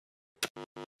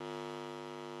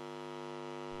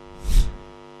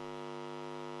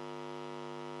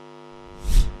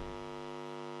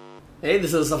Hey,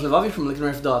 this is LickNRiff from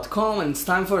LickNRiff.com, and it's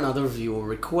time for another viewer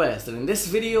request. And in this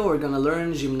video we're gonna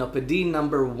learn Gymnopedie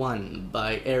number 1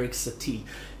 by Erik Satie.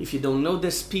 If you don't know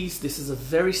this piece, this is a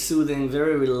very soothing,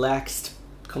 very relaxed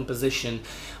composition,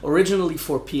 originally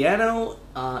for piano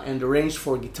and arranged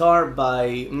for guitar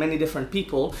by many different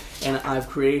people, and I've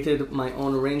created my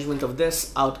own arrangement of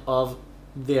this out of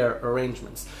their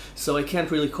arrangements. So I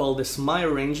can't really call this my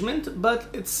arrangement, but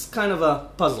it's kind of a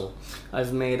puzzle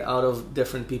I've made out of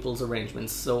different people's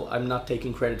arrangements, so I'm not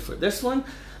taking credit for this one,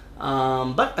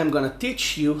 but I'm gonna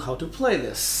teach you how to play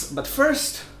this. But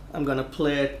first I'm gonna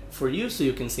play it for you so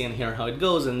you can see and hear how it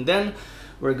goes, and then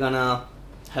we're gonna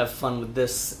have fun with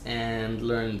this and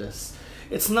learn this.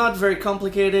 It's not very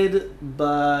complicated,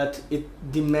 but it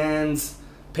demands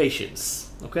patience.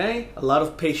 Okay? A lot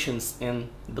of patience in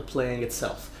the playing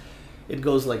itself. It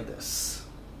goes like this.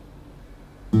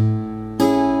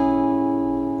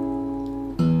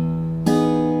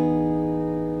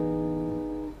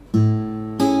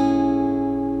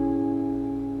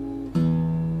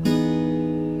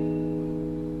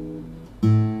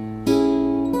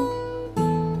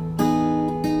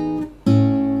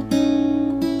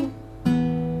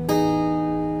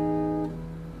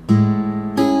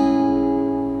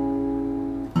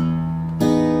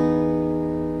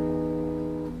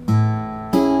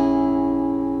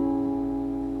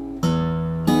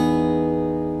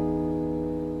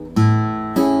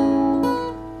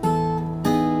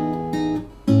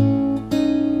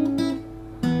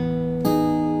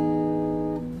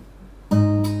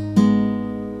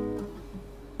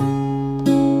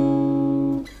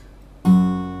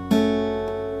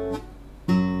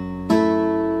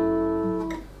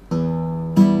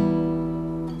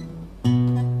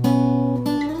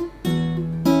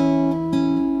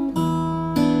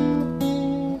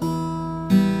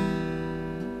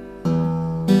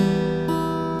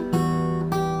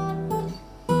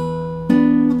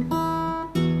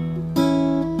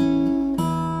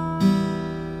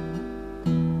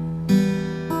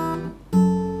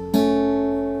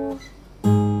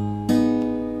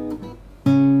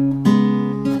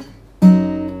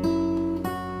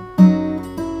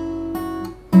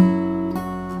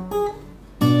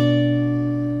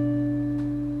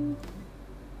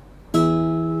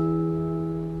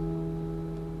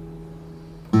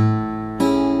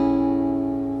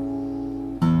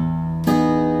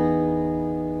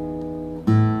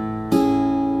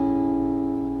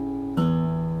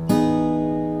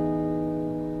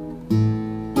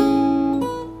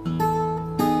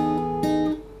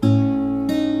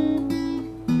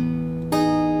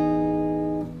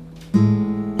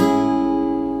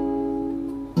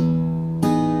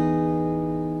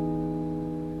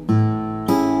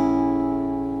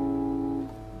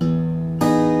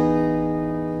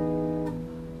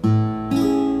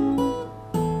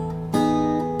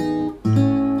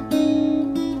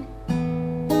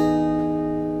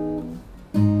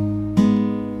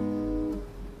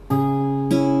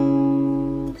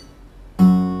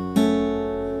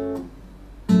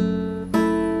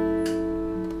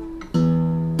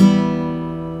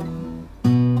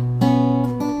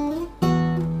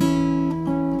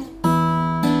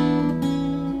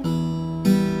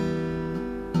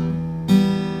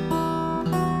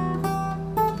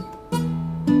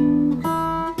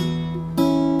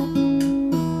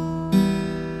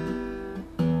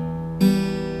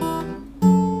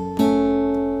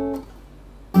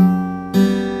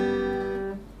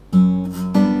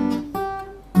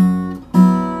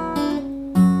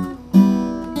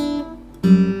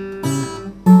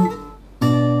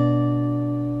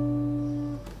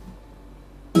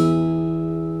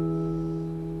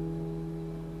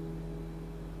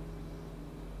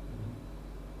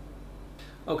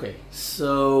 Okay,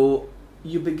 so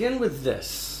you begin with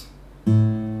this.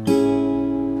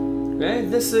 Okay,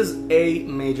 this is A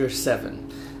major 7.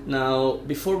 Now,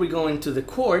 before we go into the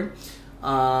chord,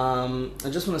 I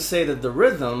just want to say that the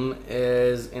rhythm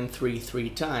is in 3/3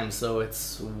 times. So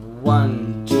it's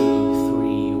 1, 2,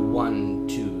 3, 1,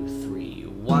 2, 3,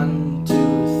 1,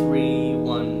 2, 3,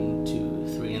 1, 2,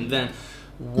 3, and then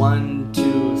 1,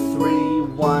 2, 3,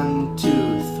 1,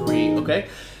 2, 3. Okay.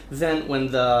 Then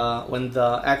when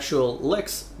the actual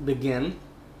licks begin,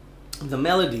 the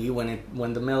melody,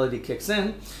 when the melody kicks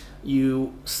in,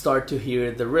 you start to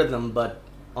hear the rhythm, but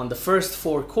on the first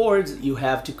 4 chords you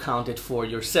have to count it for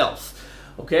yourself.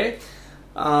 Okay?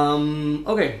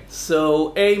 Okay,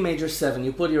 so A major 7,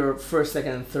 you put your first,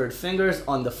 second, and third fingers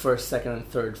on the first, second, and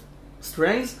third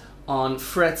strings on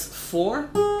frets 4,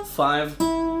 5,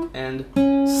 and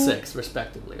 6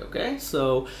 respectively. Okay,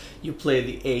 so you play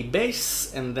the A bass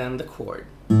and then the chord.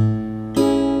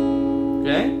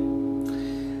 Okay,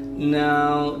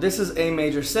 Now this is A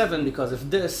major 7 because if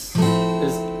this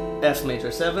is F major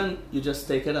 7, you just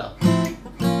take it up. Okay,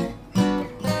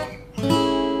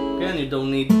 and you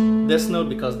don't need this note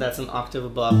because that's an octave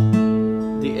above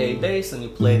the A bass, and you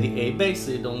play the A bass,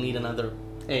 so you don't need another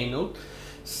A note.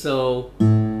 So,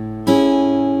 and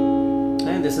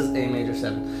this is A major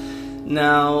 7.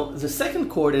 Now the second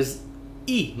chord is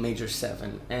E major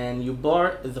 7, and you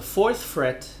bar the 4th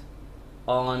fret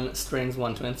on strings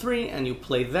 1, 2, and 3, and you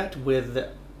play that with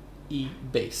the E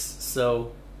bass.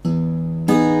 So,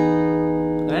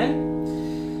 okay,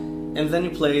 and then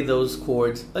you play those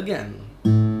chords again.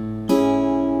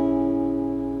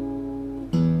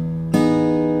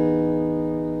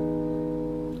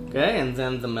 Okay, and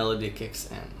then the melody kicks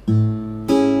in.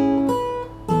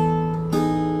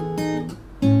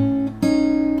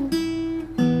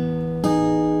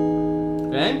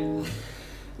 Okay,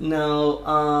 now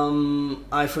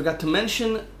I forgot to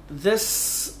mention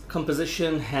this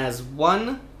composition has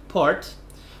one part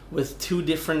with 2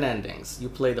 different endings. You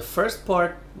play the first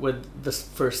part with the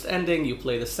first ending, you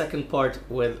play the second part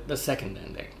with the second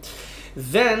ending.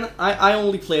 Then I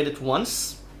only played it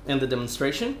once in the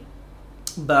demonstration.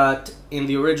 But in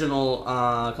the original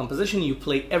composition, you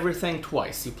play everything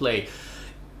twice. You play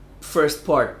first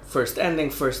part, first ending,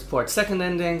 first part, second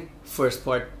ending, first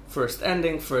part, first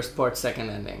ending, first part, second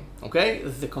ending. Okay?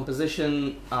 The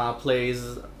composition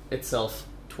plays itself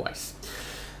twice.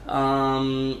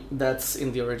 That's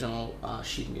in the original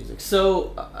sheet music.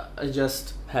 So I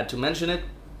just had to mention it.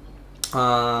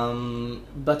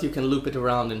 But you can loop it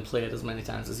around and play it as many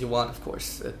times as you want, of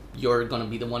course. You're gonna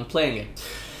be the one playing it.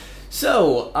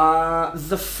 So,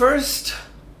 the first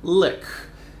lick,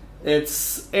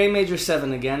 it's A major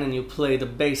 7 again, and you play the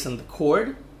bass and the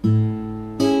chord,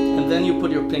 and then you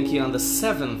put your pinky on the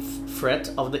 7th fret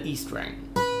of the E string.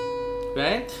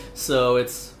 Okay? So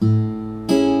it's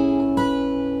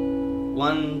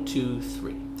 1, 2,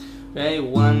 3. Okay?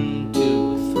 1,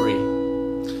 2, 3.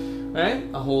 Okay?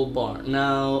 A whole bar.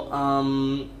 Now,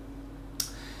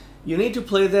 you need to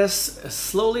play this as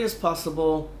slowly as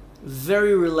possible.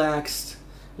 Very relaxed,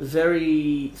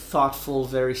 very thoughtful,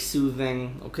 very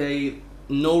soothing. Okay,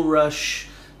 no rush,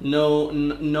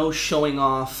 no showing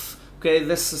off. Okay,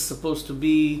 this is supposed to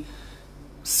be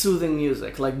soothing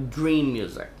music, like dream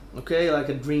music. Okay, like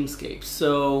a dreamscape.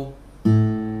 So,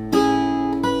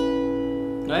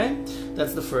 right?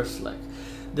 That's the first lick.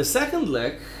 The second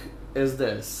lick is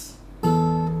this.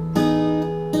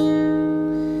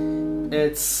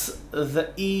 It's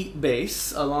the E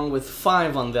bass along with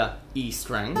 5 on the E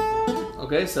string.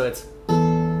 Okay, so it's,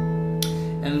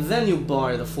 and then you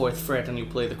bar the 4th fret and you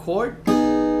play the chord,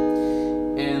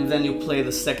 and then you play the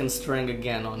 2nd string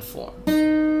again on 4.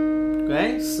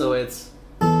 Okay, so it's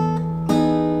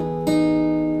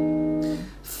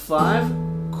 5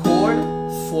 chord,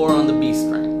 4 on the B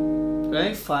string.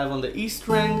 Okay, 5 on the E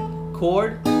string,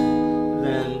 chord,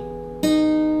 then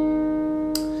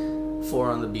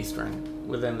 4 on the B string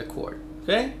within the chord.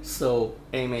 Okay, so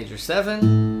A major 7,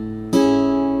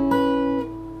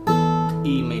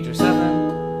 E major 7,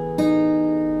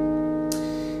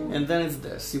 and then it's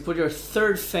this. You put your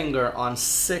 3rd finger on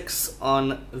 6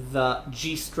 on the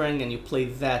G string and you play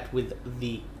that with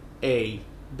the A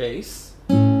bass,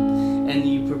 and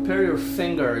you prepare your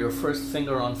finger, your 1st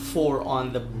finger on 4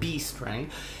 on the B string,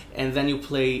 and then you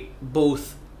play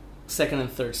both 2nd and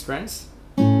 3rd strings.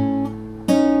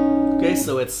 Okay,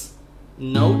 so it's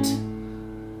note,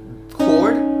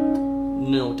 chord,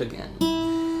 note again.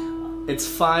 It's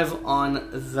 5 on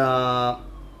the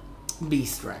B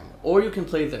string. Or you can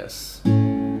play this, the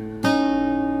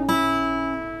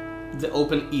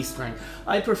open E string.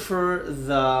 I prefer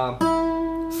the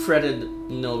fretted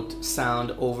note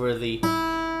sound over the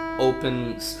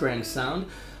open string sound.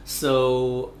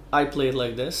 So I play it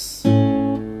like this.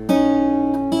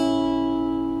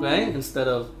 Okay, instead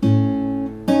of,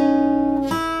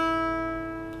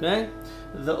 okay,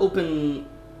 the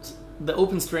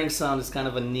open string sound is kind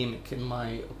of anemic in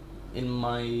my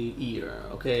ear,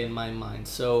 okay, in my mind.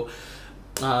 So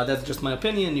that's just my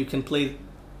opinion. You can play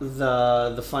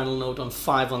the final note on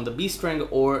 5 on the B string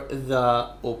or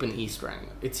the open E string.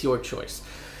 It's your choice.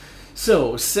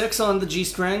 So 6 on the G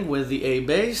string with the A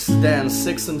bass, then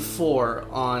 6 and 4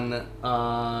 on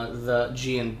the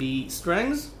G and B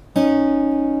strings,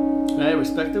 okay,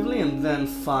 respectively, and then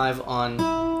 5 on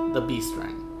the B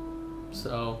string.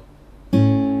 So,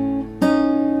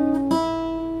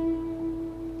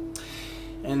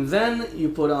 and then you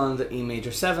put on the E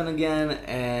major 7 again,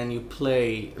 and you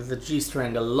play the G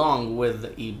string along with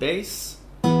the E bass,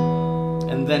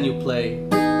 and then you play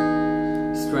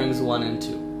strings 1 and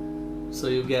 2. So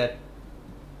you get,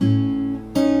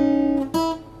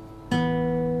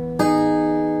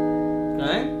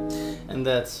 and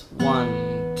that's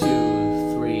 1,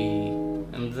 2, 3,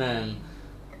 and then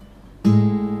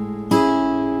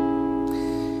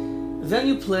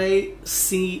you play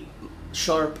C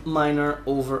sharp minor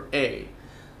over A.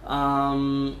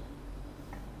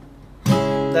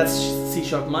 That's C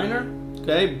sharp minor,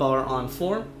 okay, bar on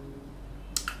 4,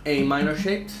 A minor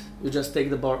shaped. You just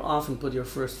take the bar off and put your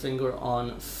first finger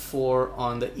on 4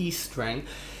 on the E string,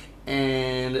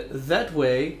 and that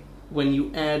way when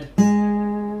you add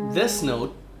this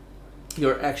note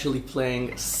you're actually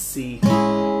playing C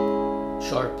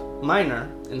sharp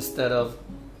minor instead of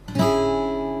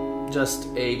just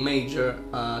a major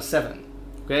 7,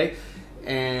 okay?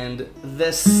 And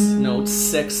this note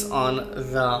 6 on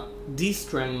the D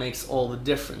string makes all the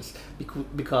difference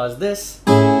because this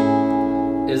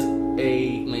is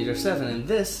A major 7 and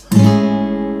this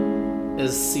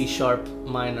is C sharp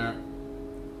minor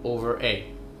over A.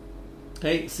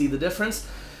 Okay, see the difference?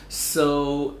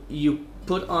 So you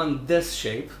put on this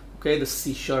shape, okay, the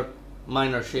C sharp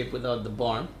minor shape without the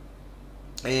bar,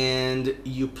 and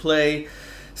you play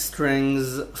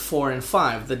strings 4 and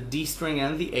 5, the D string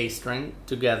and the A string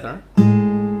together,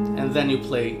 and then you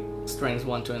play strings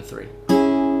 1, 2, and 3.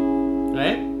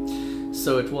 Right?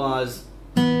 So it was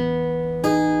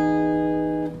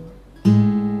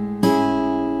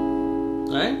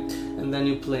right, and then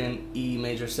you play an E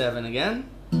major 7 again,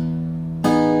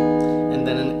 and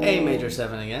then an A major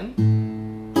 7 again,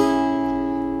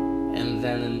 and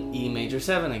then an E major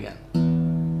 7 again.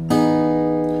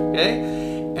 Okay?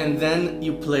 And then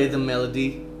you play the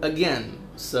melody again.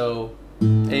 So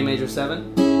A major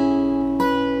 7,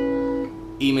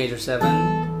 E major 7,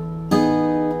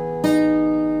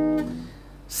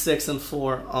 6 and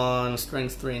 4 on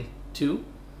strings 3 and 2,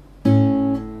 5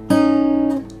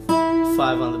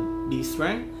 on the B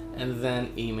string, and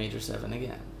then E major 7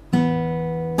 again.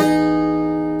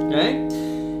 Okay?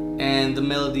 And the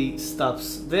melody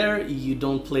stops there. You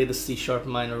don't play the C sharp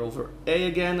minor over A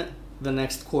again. The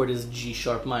next chord is G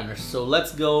sharp minor. So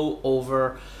let's go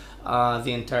over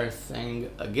the entire thing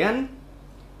again,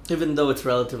 even though it's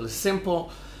relatively simple.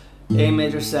 A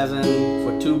major 7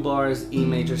 for 2 bars, E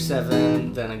major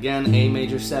 7, then again A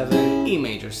major 7, E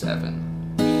major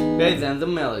 7. Okay, then the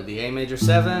melody, A major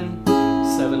 7,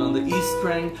 7 on the E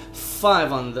string,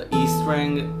 5 on the E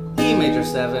string, E major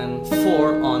 7,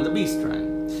 4 on the B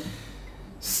string,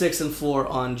 6 and 4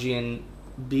 on G and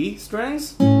B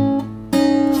strings,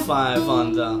 5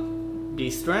 on the B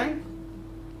string,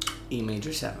 E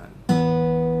major 7.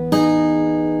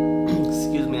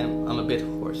 Excuse me, I'm a bit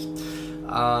hoarse.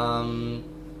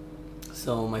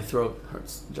 So my throat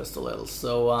hurts just a little.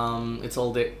 So it's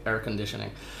all the air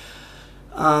conditioning.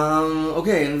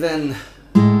 Okay, and then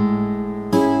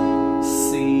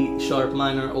C sharp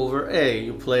minor over A.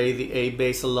 You play the A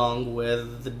bass along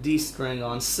with the D string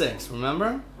on 6,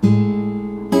 remember?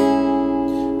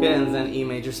 Okay, and then E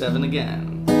major 7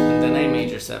 again, and then A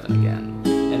major 7 again,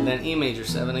 and then E major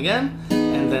 7 again,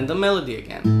 and then the melody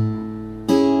again.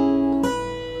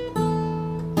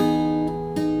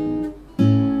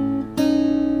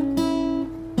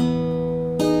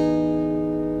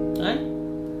 Alright?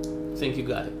 I think you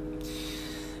got it.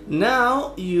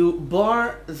 Now you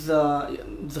bar the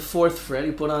 4th fret,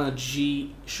 you put on a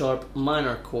G sharp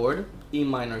minor chord, E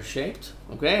minor shaped,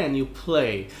 okay, and you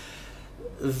play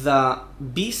the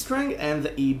B string and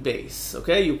the E bass,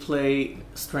 okay? You play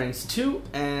strings 2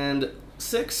 and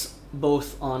 6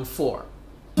 both on 4,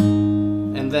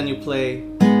 and then you play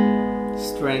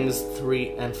strings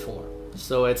 3 and 4.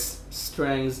 So it's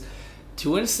strings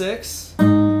 2 and 6, 3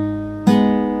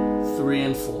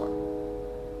 and 4.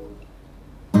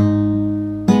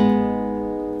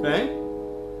 Okay?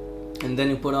 And then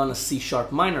you put on a C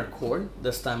sharp minor chord,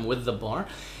 this time with the bar,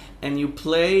 and you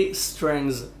play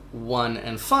strings 1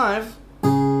 and 5,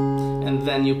 and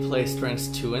then you play strings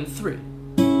 2 and 3.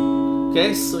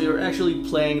 Okay, so you're actually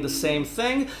playing the same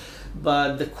thing,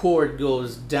 but the chord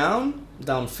goes down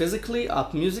physically,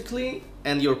 up musically,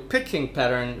 and your picking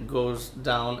pattern goes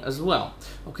down as well,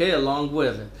 okay, along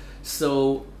with it.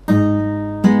 So,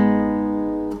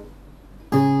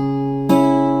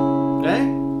 okay,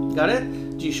 got it?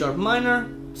 G sharp minor,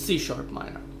 C sharp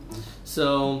minor.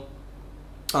 So,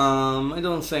 I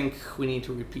don't think we need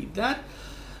to repeat that,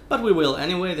 but we will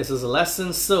anyway. This is a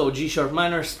lesson. So G sharp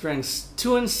minor, strings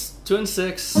 2 and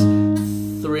 6,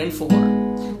 3 and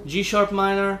 4. G sharp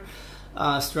minor,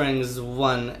 strings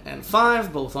 1 and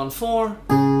 5, both on 4.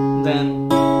 Then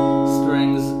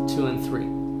strings 2 and 3.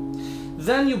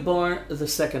 Then you bar the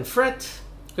 2nd fret,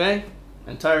 okay,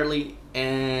 entirely,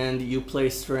 and you play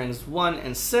strings 1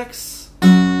 and 6.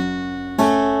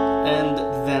 and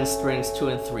then strings 2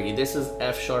 and 3. This is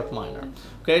F sharp minor.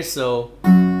 Okay, so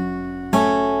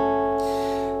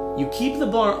you keep the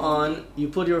bar on, you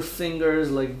put your fingers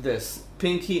like this,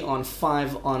 pinky on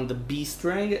 5 on the B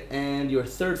string and your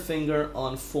third finger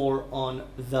on 4 on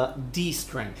the D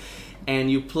string,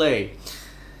 and you play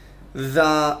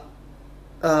the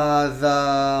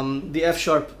F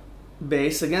sharp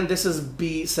bass. Again, this is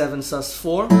B7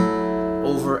 sus4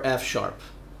 over F sharp.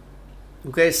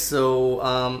 Okay,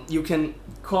 so you can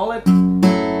call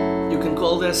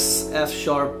this F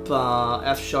sharp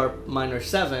minor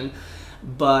 7,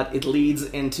 but it leads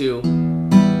into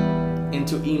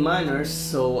E minor,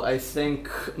 so I think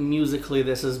musically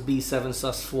this is B7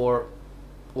 sus4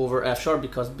 over F sharp,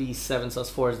 because B7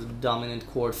 sus4 is the dominant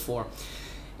chord for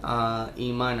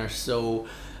E minor. So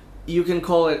you can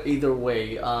call it either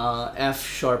way, F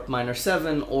sharp minor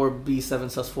 7 or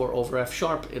B7 sus4 over F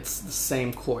sharp. It's the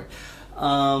same chord.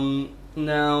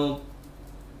 Now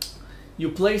you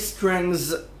play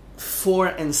strings 4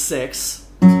 and 6,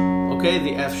 okay,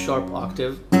 the F sharp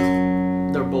octave,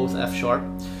 they're both F sharp,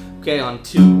 okay, on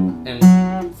 2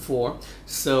 and 4,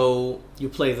 so you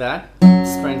play that,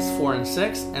 strings 4 and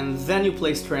 6, and then you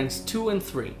play strings 2 and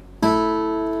 3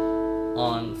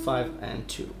 on 5 and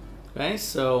 2, okay,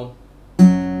 so,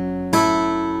 and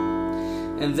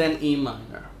then E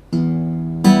minor.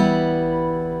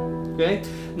 Okay,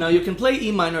 now you can play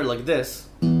E minor like this,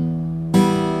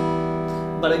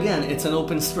 but again, it's an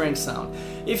open string sound.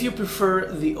 If you prefer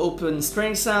the open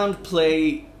string sound,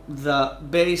 play the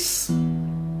bass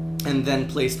and then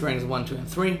play strings 1, 2, and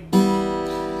 3.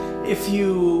 If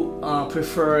you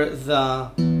prefer the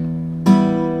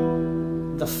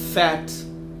fat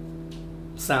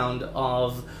sound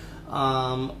of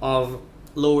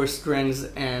lower strings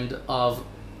and of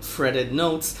fretted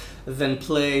notes, then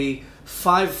play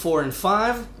 5, 4, and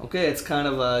 5. Okay, it's kind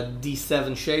of a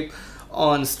D7 shape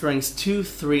on strings 2,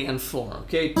 3, and 4.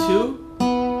 Okay, 2,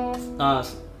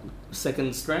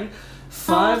 second string,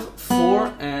 5,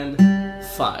 4, and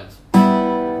 5.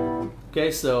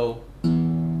 Okay, so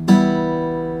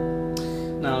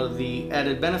now the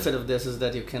added benefit of this is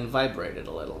that you can vibrate it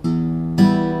a little.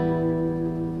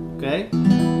 Okay,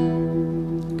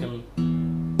 you can,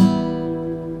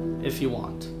 if you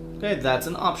want. Okay, that's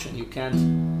an option. You can't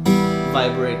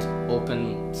vibrate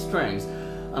open strings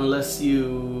unless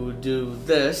you do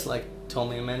this, like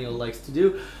Tommy Emmanuel likes to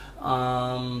do,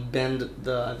 bend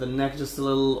the neck just a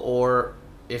little, or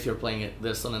if you're playing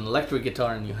this on an electric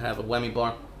guitar and you have a whammy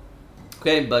bar.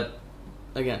 Okay, but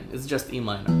again, it's just E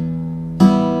minor.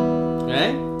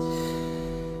 Okay,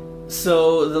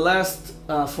 so the last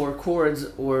 4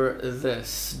 chords were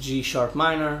this: G sharp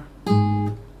minor,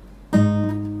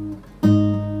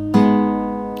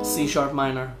 C sharp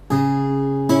minor,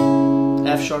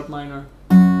 F sharp minor,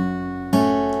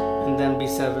 and then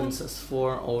B7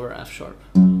 sus4 over F sharp,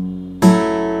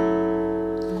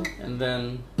 and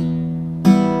then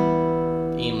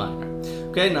E minor.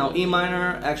 Okay, now E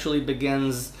minor actually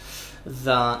begins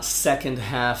the second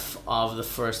half of the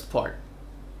first part.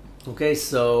 Okay,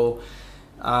 so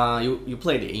you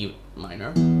play the E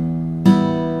minor,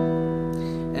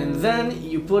 and then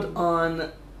you put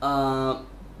on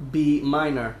B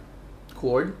minor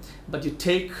chord, but you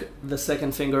take the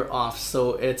second finger off,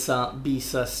 so it's a B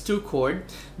sus2 chord,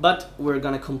 but we're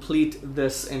gonna complete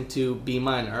this into B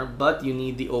minor, but you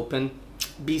need the open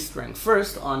B string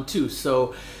first on 2,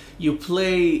 so you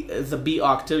play the B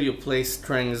octave, you play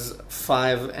strings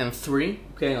 5 and 3,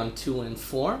 okay, on 2 and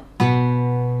 4,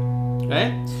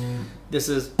 okay, this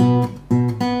is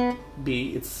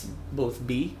B, it's both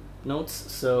B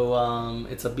notes, so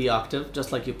it's a B octave,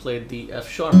 just like you played the F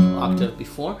sharp octave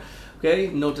before. Okay,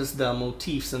 notice the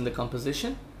motifs in the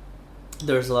composition.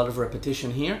 There's a lot of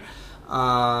repetition here,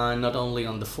 not only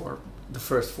on the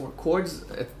first 4 chords,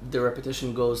 the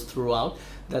repetition goes throughout.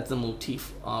 That's the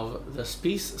motif of this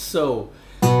piece. So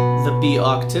the B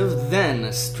octave,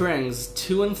 then strings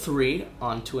 2 and 3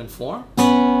 on 2 and 4,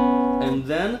 and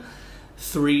then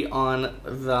 3 on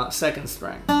the second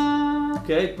string.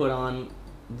 Okay, put on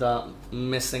the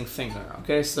missing finger.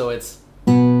 Okay, so it's,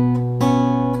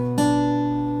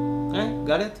 okay,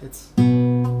 got it? It's,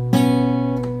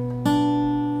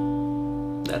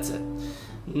 that's it.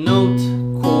 Note,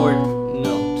 chord,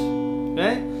 note.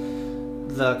 Okay,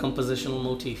 the compositional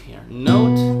motif here.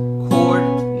 Note, chord,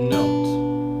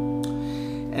 note,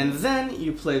 and then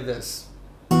you play this.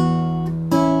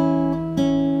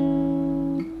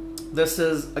 This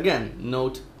is again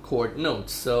note, chord, note.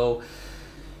 So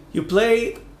you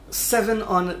play 7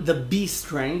 on the B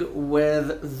string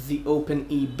with the open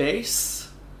E bass,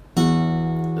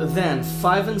 then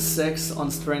 5 and 6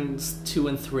 on strings 2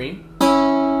 and 3,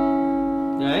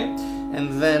 okay?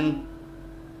 And then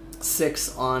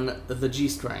 6 on the G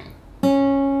string.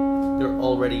 You're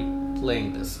already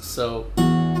playing this, so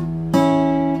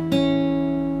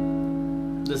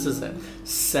this is it.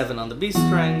 7 on the B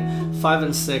string, 5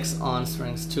 and 6 on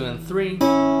strings 2 and 3,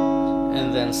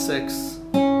 and then 6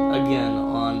 again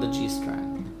on the G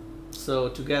string. So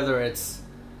together it's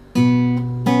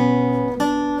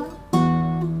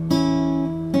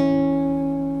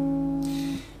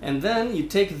and then you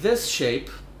take this shape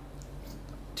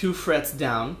 2 frets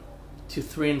down to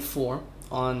 3 and 4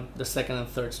 on the 2nd and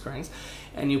 3rd strings,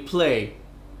 and you play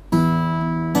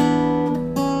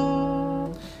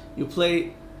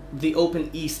the open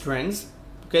E strings,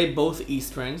 okay, both E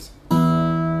strings,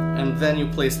 and then you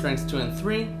play strings 2 and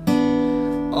 3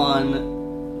 on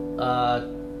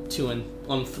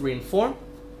 3 and 4,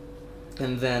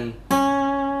 and then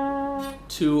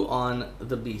 2 on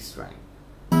the B string,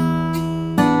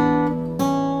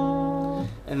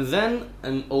 and then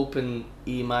an open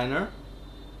E minor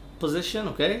position,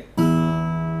 okay,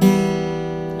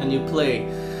 and you play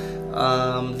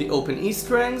the open E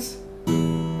strings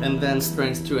and then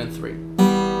strings 2 and 3.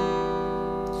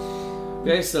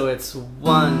 Okay, so it's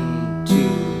 1, 2,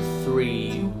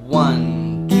 3,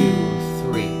 1, 2,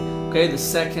 3. Okay, the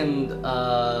second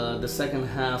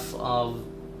half of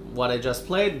what I just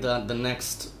played, the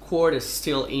next chord is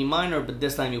still E minor, but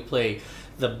this time you play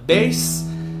the bass,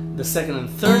 the 2nd and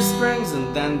 3rd strings,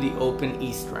 and then the open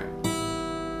E string.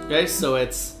 Okay, so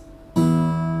it's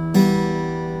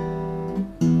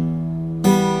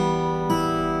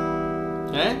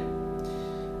okay.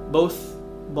 Both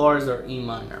bars are E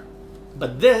minor,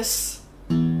 but this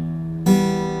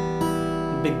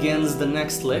begins the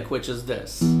next lick, which is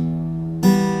this.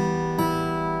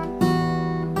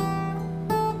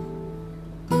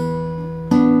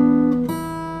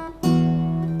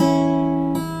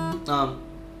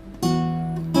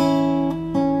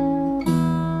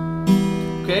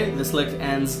 Okay, this lick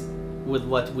ends with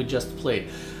what we just played.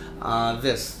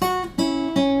 This.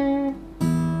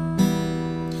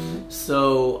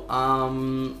 So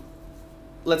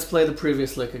let's play the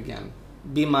previous lick again.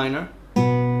 B minor.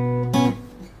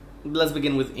 Let's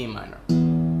begin with E minor.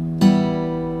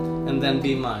 And then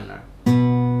B minor.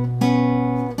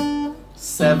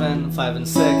 7, 5 and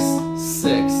 6,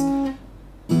 6.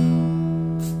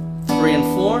 3 and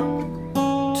 4,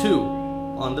 2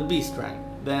 on the B string.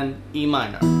 Then E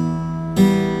minor.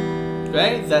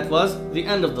 Okay, that was the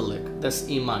end of the lick. That's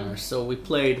E minor. So we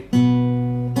played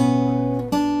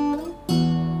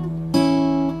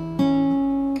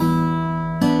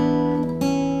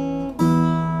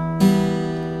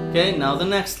okay, now the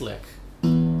next lick.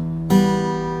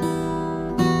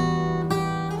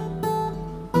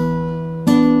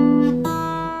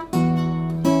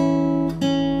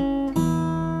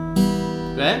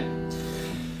 Okay?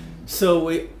 So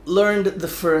we learned the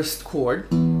first chord.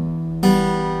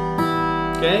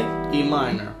 Okay? E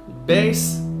minor.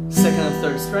 Bass, 2nd and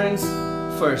 3rd strings,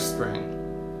 1st string.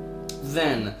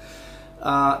 Then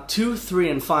 2, 3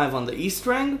 and 5 on the E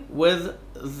string with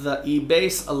the E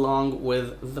bass along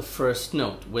with the first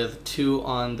note, with 2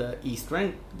 on the E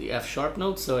string, the F sharp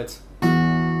note, so it's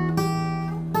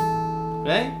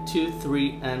okay, 2,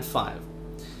 3 and 5.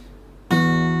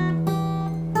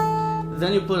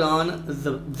 Then you put on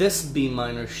this B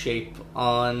minor shape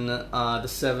on the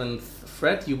 7th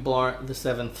fret. You bar the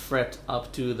 7th fret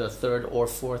up to the 3rd or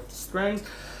 4th strings.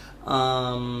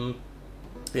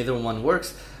 Either one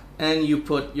works. And you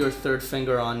put your 3rd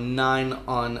finger on 9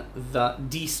 on the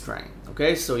D string.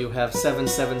 Okay, so you have 7,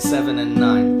 7, 7, and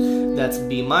 9. That's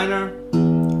B minor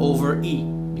over E,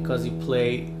 because you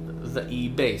play the E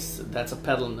bass. That's a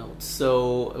pedal note.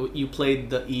 So you played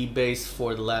the E bass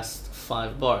for the last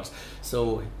 5 bars.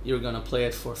 So you're gonna play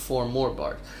it for 4 more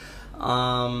bars.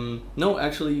 No,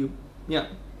 actually, yeah,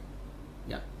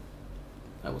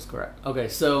 I was correct. Okay,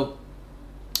 so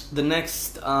the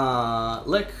next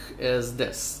lick is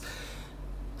this.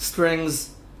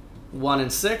 Strings 1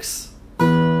 and 6,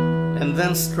 and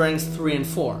then strings 3 and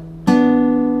 4,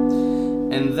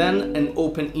 and then an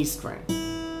open E string.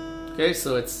 Okay,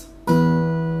 so it's,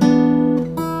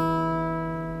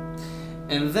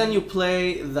 and then you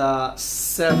play the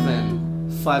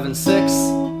 7, 5 and 6,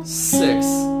 6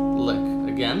 lick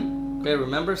again. Okay,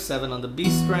 remember, 7 on the B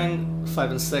string,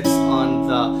 5 and 6 on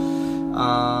the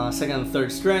 2nd and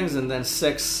 3rd strings, and then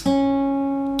 6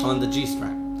 on the G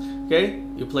string. Okay,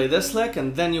 you play this lick,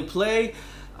 and then you play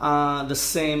the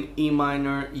same E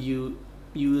minor you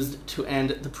used to end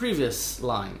the previous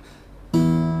line.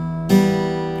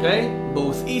 Okay,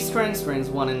 both E strings, strings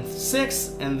 1 and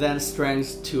 6, and then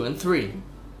strings 2 and 3.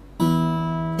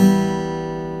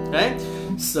 Okay,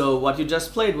 So what you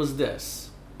just played was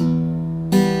this.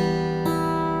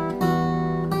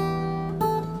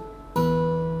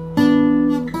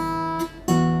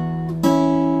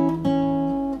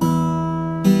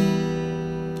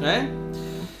 Okay?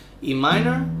 E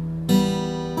minor,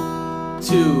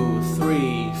 2,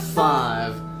 3,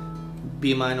 5,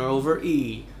 B minor over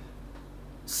E,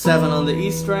 7 on the E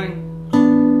string,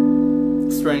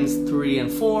 strings 3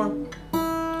 and 4,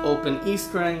 open E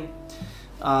string,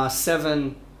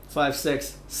 7, 5,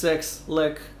 6, 6,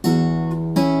 lick,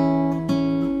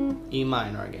 E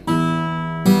minor again,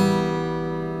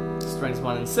 strings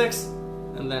 1 and 6,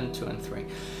 and then 2 and 3.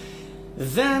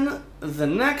 Then the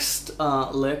next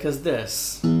lick is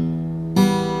this.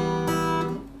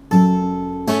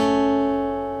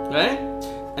 Okay?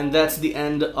 And that's the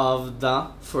end of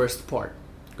the first part.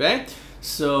 Okay?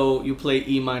 So you play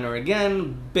E minor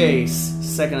again, bass,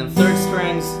 second and third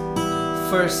strings,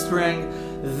 first string,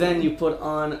 then you put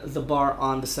on the bar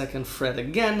on the second fret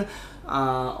again,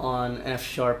 on F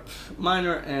sharp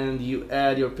minor, and you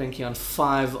add your pinky on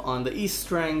 5 on the E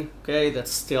string, okay,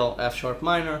 that's still F sharp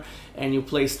minor, and you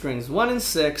play strings 1 and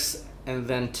 6, and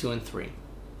then 2 and 3.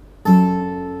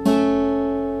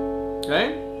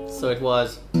 Okay, so it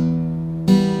was.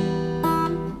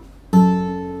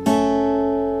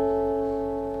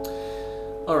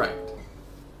 Alright,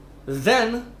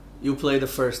 then you play the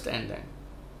first ending,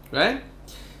 right?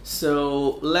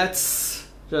 So let's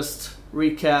just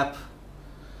recap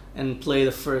and play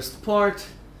the first part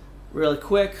really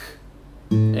quick.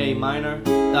 A major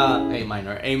 7,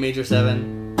 E major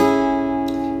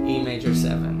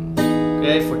 7.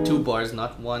 Okay, for 2 bars,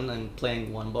 not one. I'm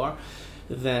playing 1 bar.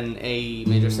 Then A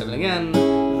major 7 again.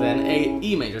 Then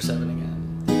E major 7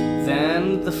 again.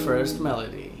 Then the first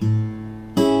melody.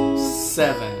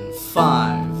 7,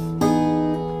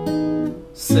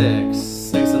 5, 6,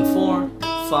 6 and 4,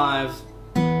 5,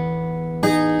 E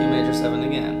major 7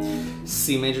 again,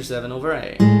 C major 7 over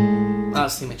A,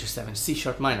 C major 7, C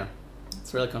sharp minor.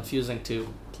 It's really confusing to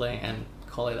play and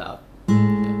call it out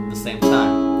at the same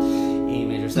time. E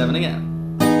major 7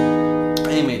 again,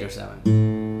 A major 7,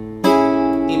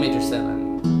 E major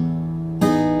 7,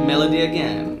 melody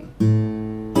again,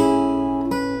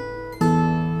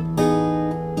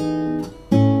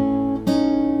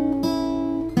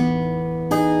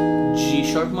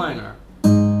 sharp minor,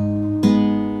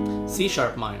 C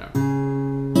sharp minor,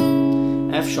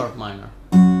 F sharp minor,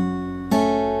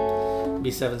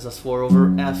 B7 sus4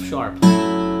 over F sharp,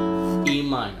 E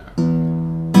minor,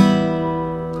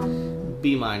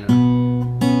 B minor,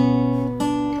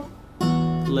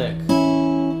 lick,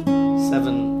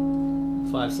 7,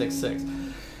 5, 6, 6, 3,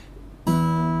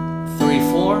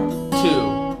 4,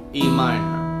 2, E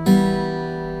minor,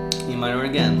 E minor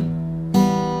again,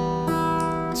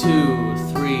 2,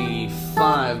 3,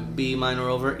 5, B minor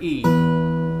over E,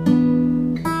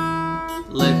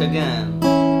 lick again,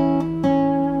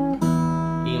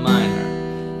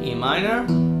 E minor,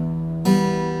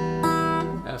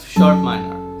 F sharp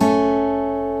minor,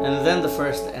 and then the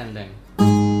first ending.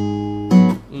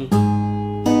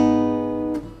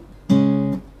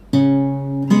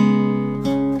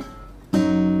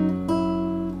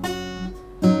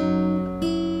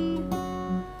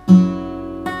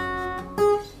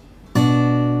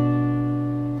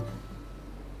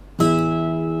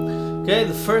 Okay,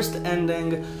 the first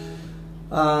ending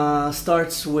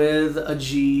starts with a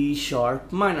G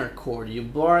sharp minor chord. You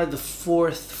bar the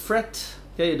 4th fret,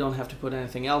 okay, you don't have to put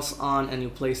anything else on, and you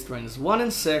play strings 1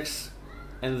 and 6,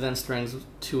 and then strings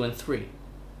 2 and 3.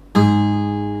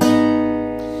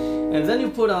 And then you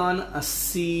put on a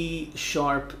C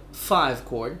sharp 5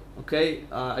 chord, okay,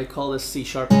 I call this C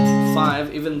sharp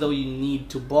 5, even though you need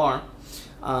to bar,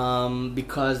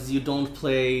 because you don't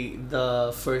play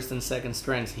the 1st and 2nd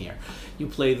strings here. You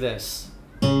play this.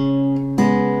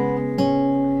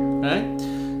 Right?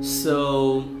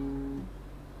 So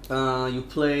you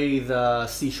play the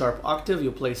C sharp octave,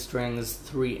 you play strings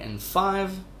 3 and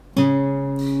 5,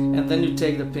 and then you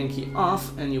take the pinky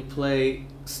off and you play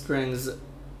strings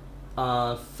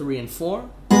 3 and 4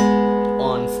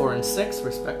 on 4 and 6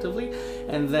 respectively,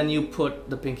 and then you put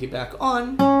the pinky back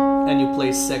on and you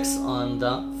play 6 on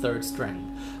the 3rd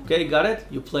string. Okay, got it?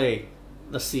 You play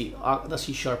the C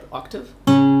sharp octave,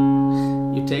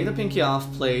 you take the pinky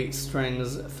off, play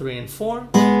strings 3 and 4,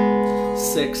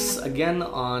 6 again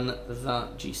on the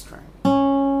G string.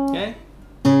 Okay?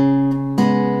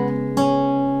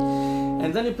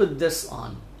 And then you put this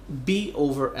on, B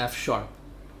over F sharp.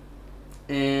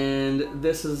 And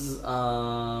this is,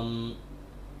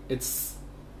 it's,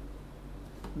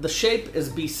 the shape is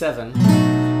B7,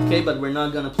 okay, but we're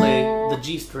not gonna play the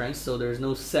G string, so there's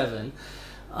no 7.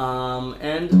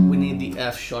 and we need the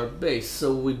F sharp bass.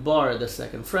 So we bar the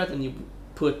second fret and you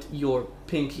put your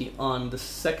pinky on the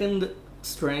second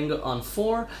string on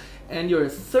 4 and your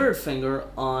third finger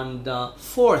on the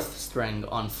fourth string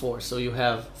on 4. So you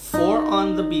have 4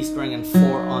 on the B string and 4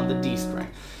 on the D string.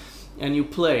 And you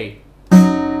play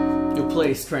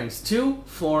strings 2,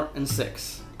 4, and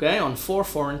 6. Okay, on 4,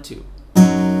 4, and 2.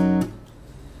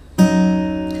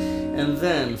 And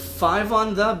then 5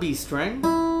 on the B string.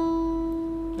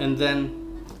 And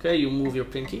then, okay, you move your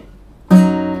pinky.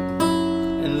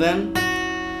 And then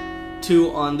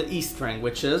 2 on the E string,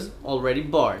 which is already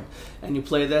barred. And you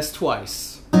play this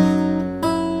twice.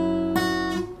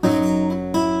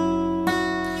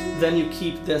 Then you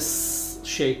keep this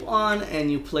shape on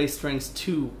and you play strings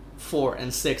 2, 4,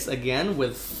 and 6 again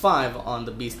with 5 on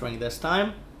the B string this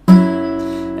time.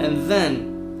 And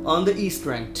then on the E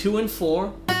string, 2 and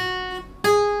 4.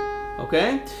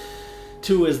 Okay?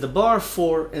 2 is the bar,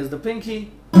 4 is the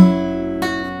pinky.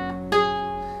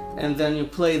 And then you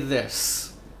play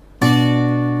this.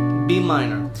 B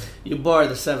minor. You bar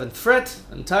the 7th fret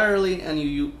entirely and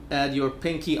you add your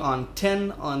pinky on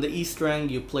 10 on the E string.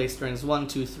 You play strings 1,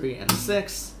 2, 3, and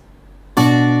 6.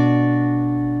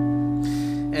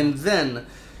 And then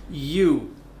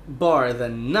you bar the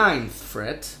 9th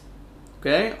fret,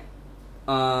 okay,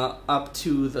 up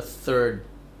to the 3rd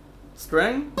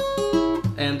string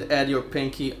and add your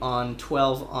pinky on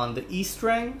 12 on the E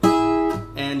string.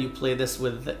 And you play this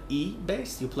with the E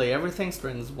bass. You play everything,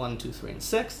 strings 1, 2, 3, and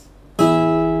 6.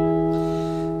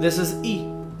 This is E,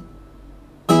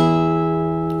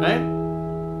 right?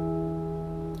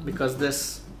 Because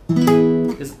this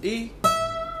is E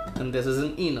and this is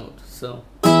an E note, so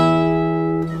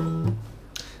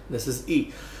this is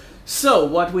E. So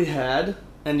what we had,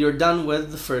 and you're done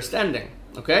with the first ending,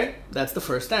 okay? That's the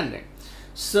first ending.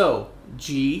 So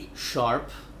G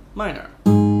sharp minor,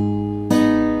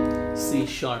 C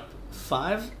sharp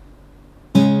 5,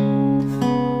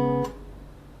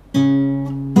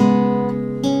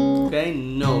 okay,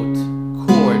 note,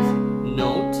 chord,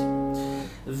 note,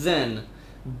 then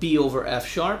B over F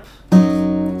sharp,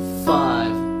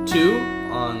 5, 2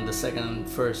 on the second and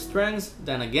first strings,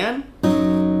 then again,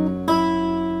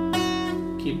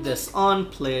 keep this on,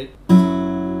 play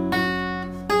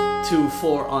 2,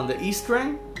 4 on the E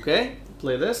string, okay,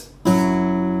 play this,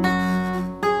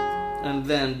 and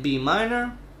then B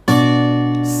minor,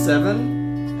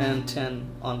 7 and 10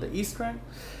 on the E string,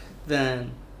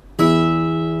 then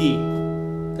E.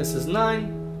 This is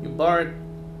 9, you bar it,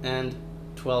 and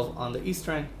 12 on the E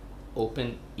string,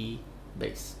 open E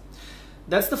bass.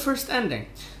 That's the first ending.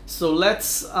 So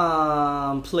let's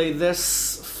play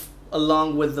this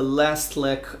along with the last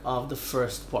lick of the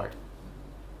first part.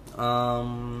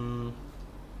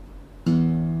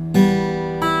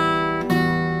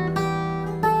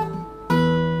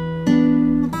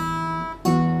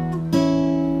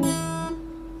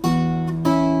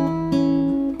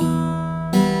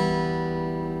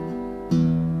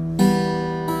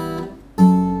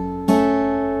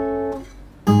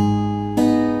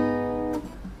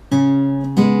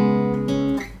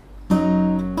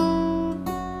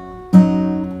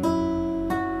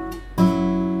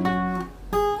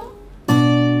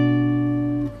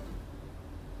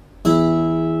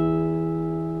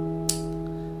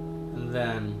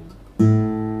 Then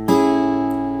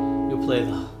you play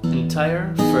the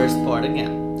entire first part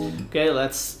again. Okay,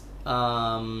 let's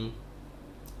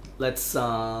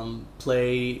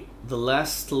play the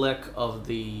last lick of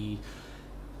the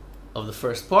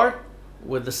first part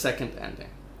with the second ending.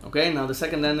 Okay, now the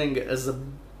second ending is a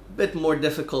bit more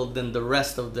difficult than the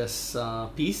rest of this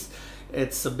piece.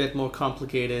 It's a bit more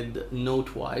complicated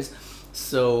note-wise,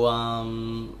 so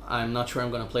I'm not sure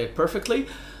I'm going to play it perfectly,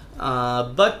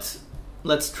 but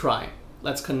let's try.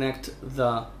 Let's connect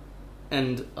the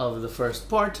end of the first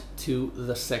part to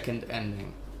the second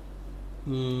ending.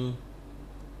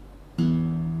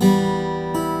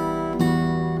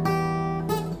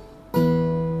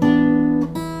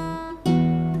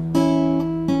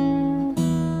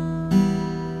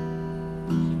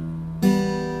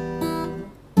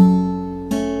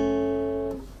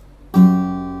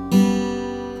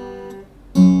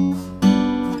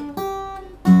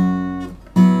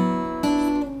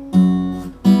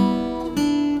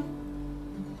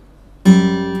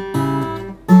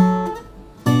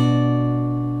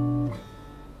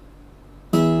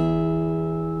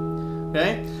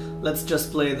 Okay, let's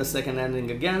just play the second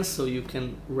ending again so you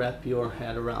can wrap your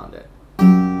head around it.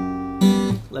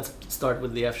 Let's start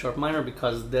with the F sharp minor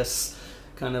because this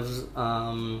kind of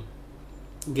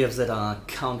gives it a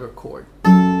counter chord.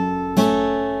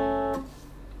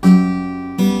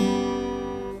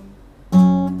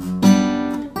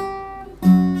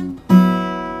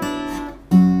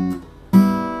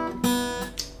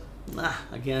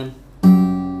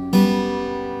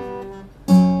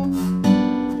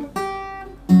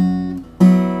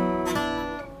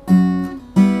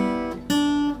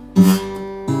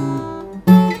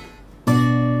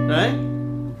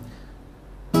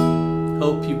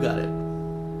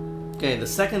 Okay, the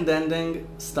second ending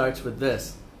starts with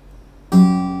this.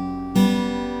 Now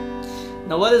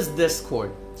what is this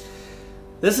chord?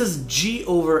 This is G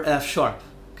over F sharp.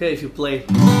 Okay, if you play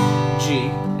G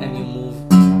and you move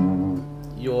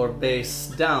your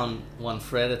bass down one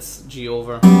fret, it's G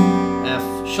over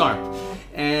F sharp.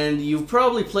 And you've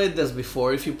probably played this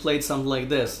before if you played something like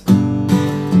this.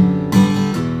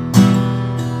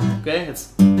 Okay,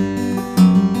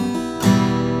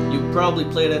 you probably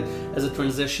played it as a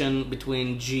transition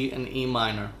between G and E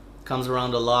minor. Comes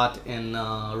around a lot in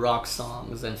rock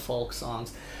songs and folk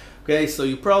songs. Okay, so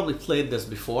you probably played this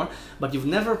before, but you've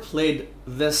never played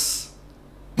this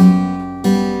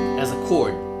as a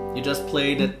chord. You just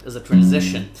played it as a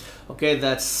transition. Okay,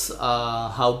 that's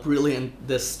how brilliant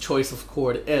this choice of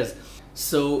chord is.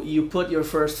 So you put your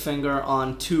first finger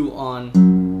on 2 on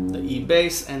the E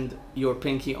bass and your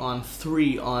pinky on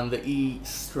 3 on the E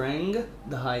string,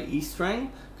 the high E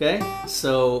string. Okay,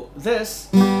 so this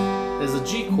is a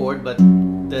G chord, but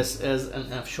this is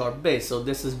an F sharp bass, so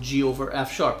this is G over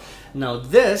F sharp. Now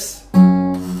this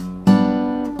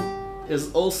is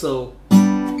also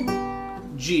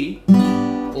G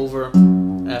over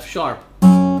F sharp.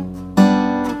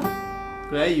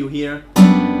 Okay, you hear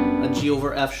a G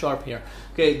over F sharp here.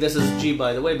 Okay, this is G,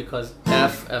 by the way, because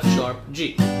F, F sharp,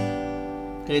 G.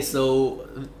 Okay, so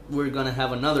we're gonna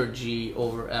have another G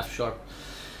over F sharp.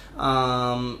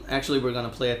 Actually, we're gonna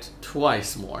play it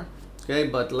twice more. Okay,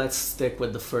 but let's stick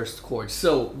with the first chord.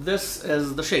 So this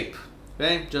is the shape.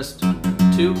 Okay, just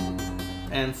 2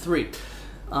 and 3.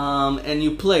 And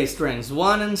you play strings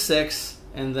 1 and 6,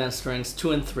 and then strings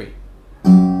 2 and 3.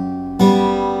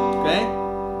 Okay,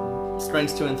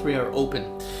 strings 2 and 3 are open.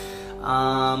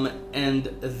 And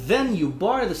then you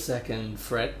bar the second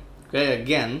fret. Okay,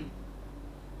 again.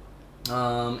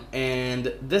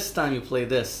 And this time you play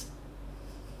this.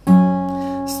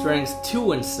 Strings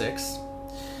 2 and 6.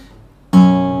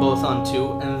 Both on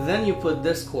 2, and then you put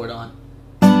this chord on.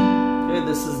 Okay,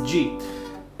 this is G.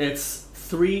 It's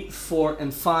 3, 4,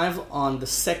 and 5 on the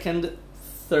second,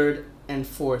 third, and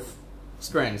fourth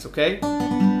strings. Okay,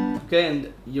 okay,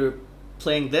 and you're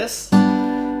playing this,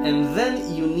 and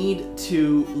then you need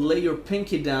to lay your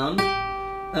pinky down.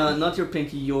 Not your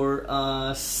pinky, your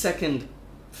second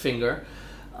finger.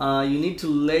 You need to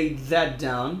lay that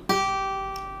down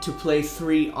to play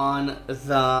 3 on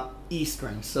the E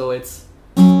string. So it's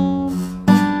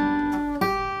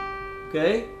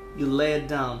okay, you lay it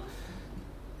down.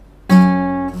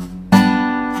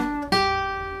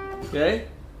 Okay?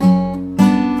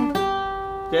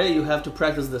 Okay, you have to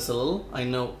practice this a little. I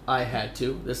know I had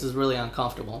to. This is really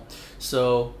uncomfortable.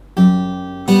 So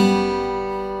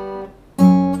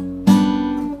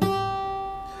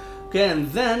okay,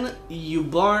 and then you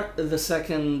bar the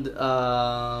second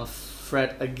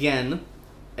fret again,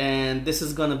 and this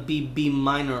is gonna be B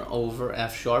minor over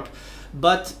F sharp,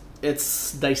 but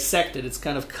it's dissected, it's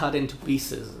kind of cut into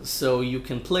pieces, so you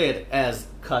can play it as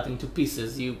cut into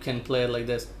pieces. You can play it like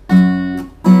this.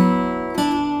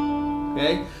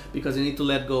 Okay, because you need to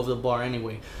let go of the bar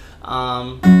anyway.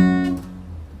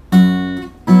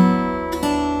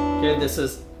 Okay, this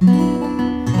is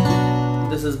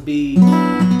B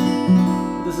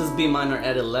minor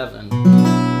at 11.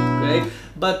 Okay,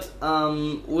 but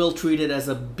we'll treat it as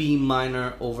a B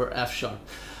minor over F sharp.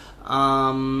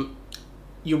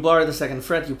 You bar the second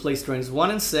fret, you play strings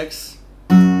 1 and 6,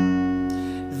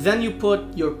 then you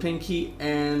put your pinky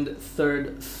and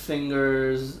third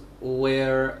fingers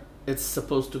where it's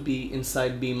supposed to be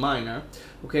inside B minor,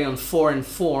 okay, on 4 and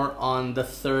 4 on the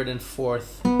third and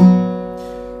fourth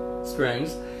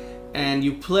strings, and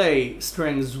you play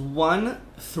strings 1,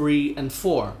 3, and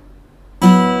 4,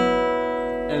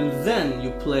 and then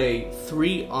you play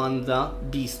 3 on the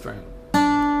B string.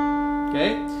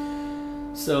 Okay,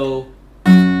 so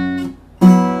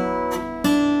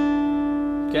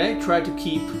okay, try to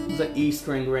keep the E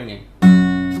string ringing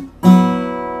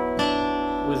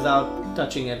without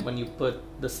touching it when you put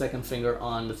the second finger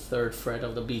on the third fret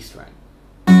of the B string.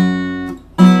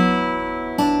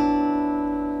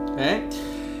 Okay,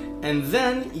 and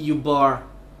then you bar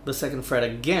the second fret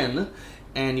again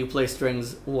and you play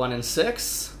strings 1 and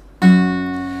 6,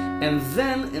 and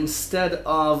then instead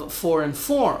of 4 and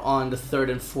 4 on the third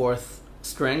and fourth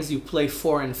strings, you play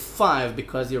 4 and 5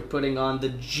 because you're putting on the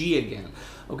G again.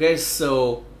 Okay,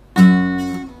 so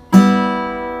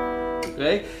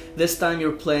okay, this time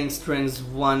you're playing strings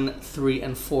 1, 3,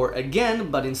 and 4 again,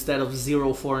 but instead of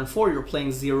 0, 4, and 4, you're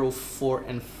playing 0, 4,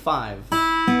 and 5.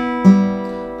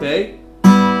 Okay,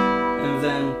 and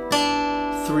then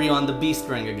 3 on the B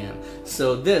string again.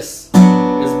 So this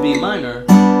is B minor,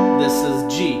 this is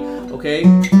G. Okay,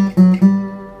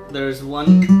 there's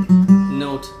 1,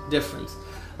 note difference.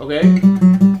 Okay?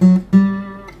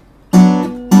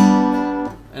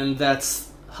 And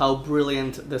that's how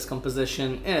brilliant this composition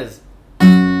is.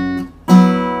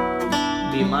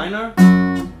 B minor,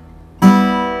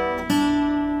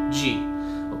 G.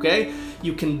 Okay?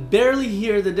 You can barely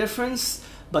hear the difference,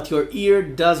 but your ear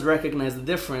does recognize the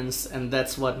difference, and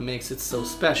that's what makes it so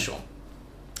special.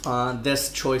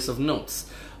 This choice of notes.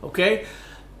 Okay?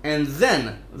 And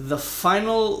then the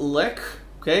final lick,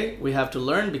 okay, we have to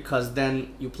learn, because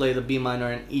then you play the B minor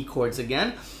and E chords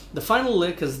again. The final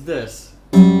lick is this.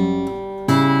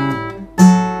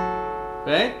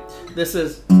 Okay? This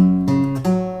is,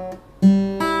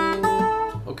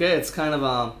 okay, it's kind of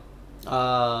a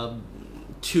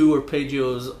two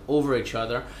arpeggios over each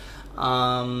other.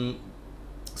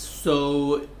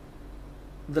 So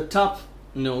the top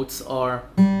notes are,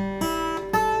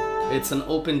 it's an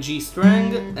open G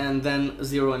string and then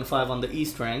 0 and 5 on the E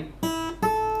string,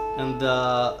 and the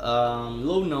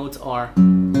low notes are,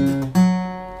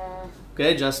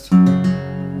 okay, just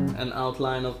an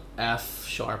outline of F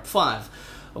sharp 5.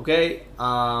 Okay,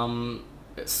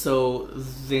 so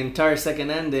the entire second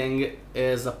ending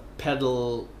is a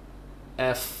pedal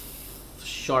F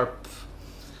sharp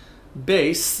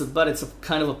bass, but it's a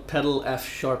kind of a pedal F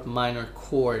sharp minor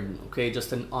chord. Okay,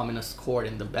 just an ominous chord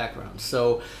in the background.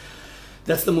 So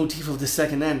that's the motif of the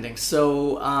second ending.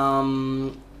 So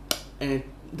and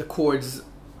the chords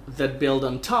that build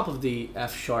on top of the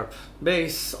F sharp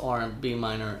bass are B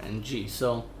minor and G.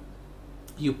 So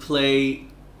you play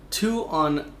 2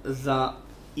 on the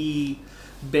E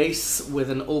bass with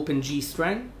an open G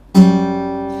string,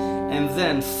 and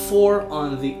then 4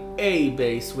 on the A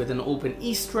bass with an open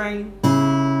E string,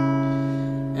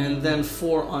 and then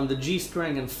 4 on the G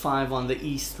string and 5 on the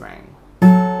E string.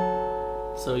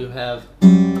 So you have,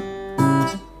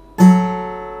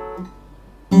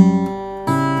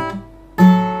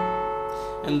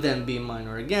 and then B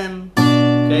minor again,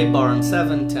 okay, bar on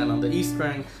 7, 10 on the E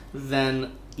string,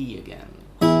 then E again.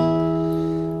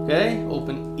 Okay,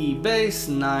 open E bass,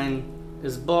 9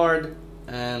 is barred,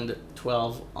 and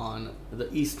 12 on the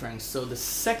E string. So the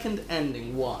second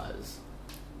ending was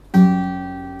G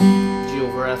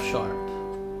over F sharp,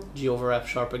 G over F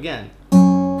sharp again,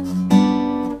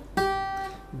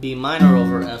 B minor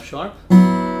over F sharp,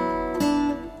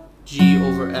 G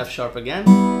over F sharp again,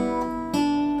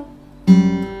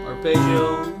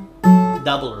 arpeggio,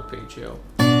 double arpeggio,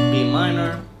 B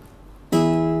minor,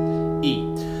 E.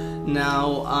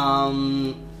 Now,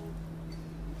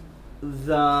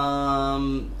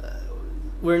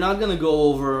 we're not gonna go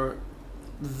over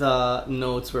the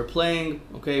notes we're playing.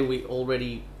 Okay, we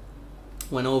already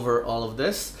went over all of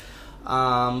this,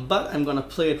 but I'm gonna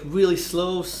play it really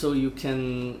slow so you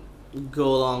can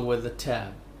go along with the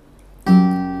tab.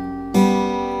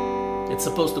 It's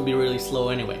supposed to be really slow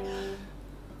anyway.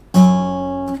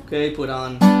 Okay, put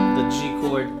on the G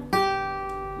chord,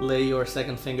 lay your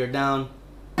second finger down,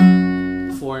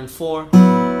 4 and 4,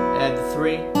 add the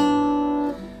 3,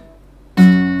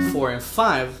 4 and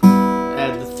 5,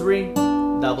 add the 3,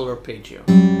 double arpeggio.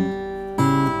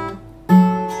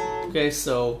 Okay,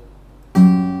 so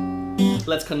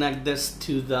let's connect this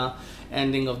to the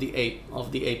ending of the A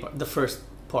part, the first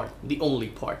part, the only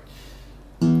part.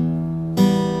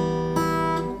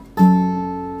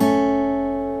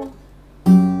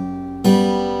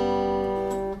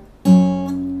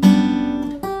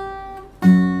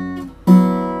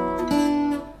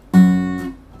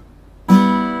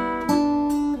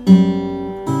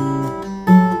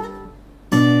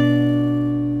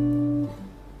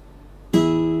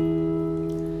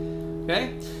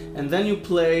 Okay, and then you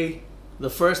play the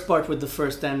first part with the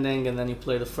first ending, and then you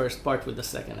play the first part with the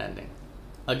second ending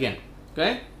again.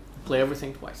 Okay, play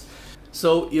everything twice.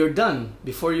 So you're done.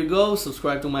 Before you go,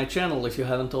 subscribe to my channel if you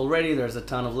haven't already. There's a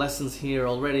ton of lessons here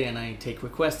already, and I take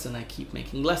requests and I keep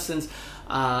making lessons.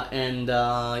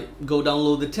 Go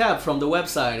download the tab from the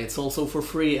website. It's also for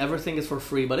free. Everything is for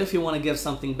free. But if you want to give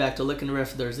something back to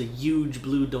LickNRiff, there's a huge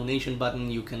blue donation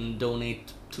button. You can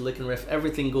donate to LickNRiff.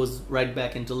 Everything goes right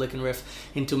back into LickNRiff,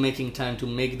 into making time to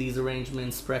make these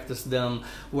arrangements, practice them,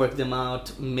 work them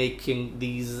out, making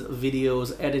these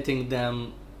videos, editing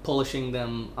them, polishing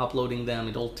them, uploading them.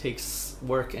 It all takes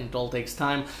work and it all takes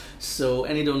time. So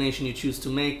any donation you choose to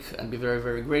make, I'd be very,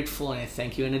 very grateful, and I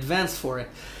thank you in advance for it.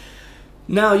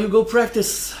 Now you go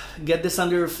practice, get this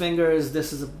under your fingers.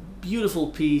 This is a beautiful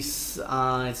piece.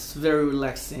 It's very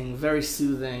relaxing, very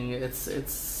soothing.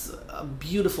 It's a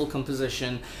beautiful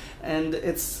composition, and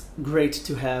it's great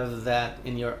to have that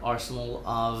in your arsenal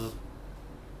of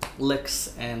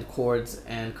licks and chords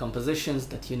and compositions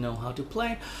that you know how to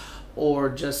play, or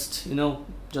just, you know,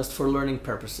 just for learning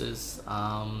purposes.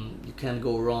 You can't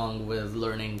go wrong with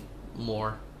learning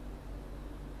more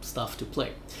stuff to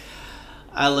play.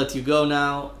 I'll let you go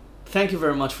now. Thank you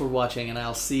very much for watching, and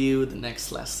I'll see you the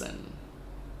next lesson.